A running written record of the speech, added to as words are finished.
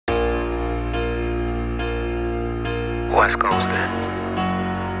Westcoasting.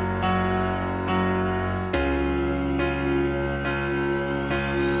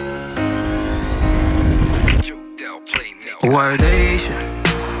 JoDell, Playmaker. Word Asian,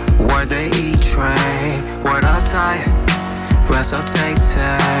 word they eat train. Word up tight, rest up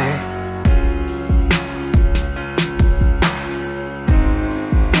K.T.A.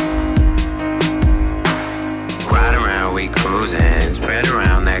 Ride around, we cruising, spread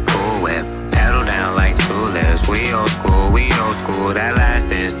around that cool whip. Pedal down like tulips, we old school, that last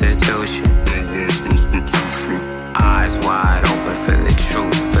institution. Eyes wide open for the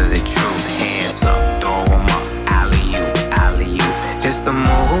truth, hands up, throw 'em up, alley-oop. It's the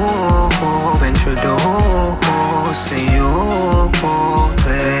move, introducing you to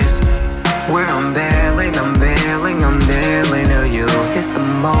this. We're unveiling to you. It's the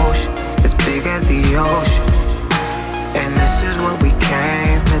motion, as big as the ocean. And this is what we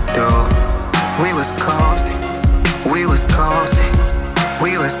came to do. We was coasting,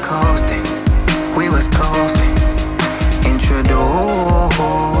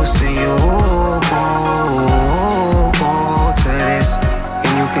 introducing you to this,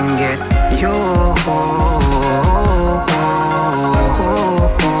 and you can get used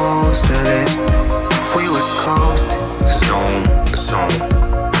to this. We was coasting, zoom.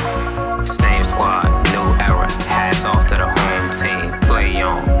 Same squad, new era, hats off to the home team. Play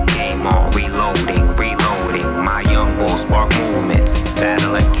on, game on, reloading. My young bull spark movements, that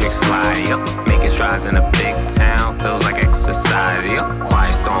electric slide, yup. Making strides in a big town, feels like exercise, yup.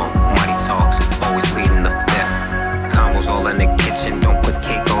 Quiet storm, money talks, always leading the fifth. Combos all in the kitchen, don't put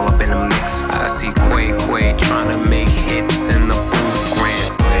cake all up in the mix. I see Quay trying to make hits in the booth.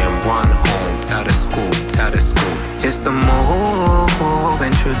 Grand slam, run home, tell the school. It's the move,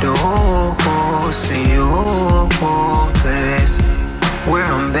 introducing you to this. We're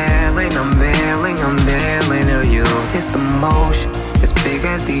unveiling to you. It's the motion, as big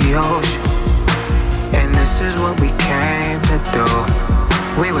as the ocean. And this is what we came to do.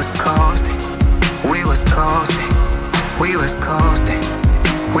 We was coasting,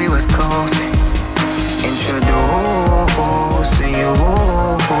 introducing you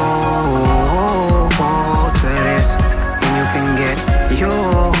to this, and you can get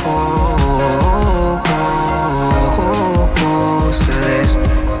used to this.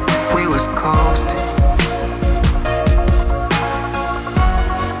 We was coasting.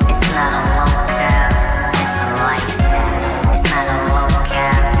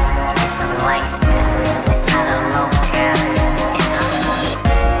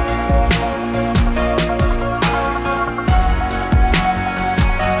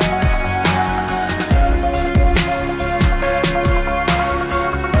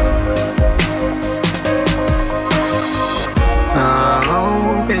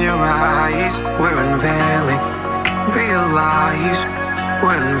 We're unveiling, realize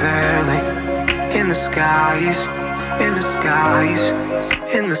we're unveiling in the skies,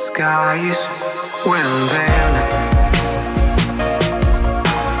 we're unveiling.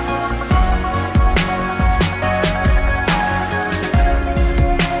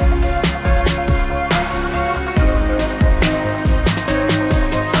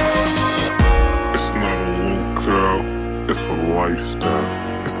 It's not a locale, it's a lifestyle.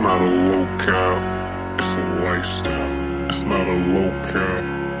 It's not a locale, it's a lifestyle. It's not a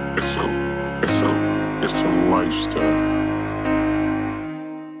locale, it's a lifestyle.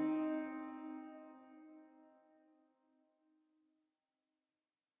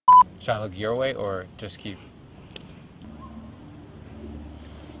 Should I look your way or just keep?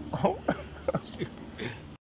 Oh, shoot.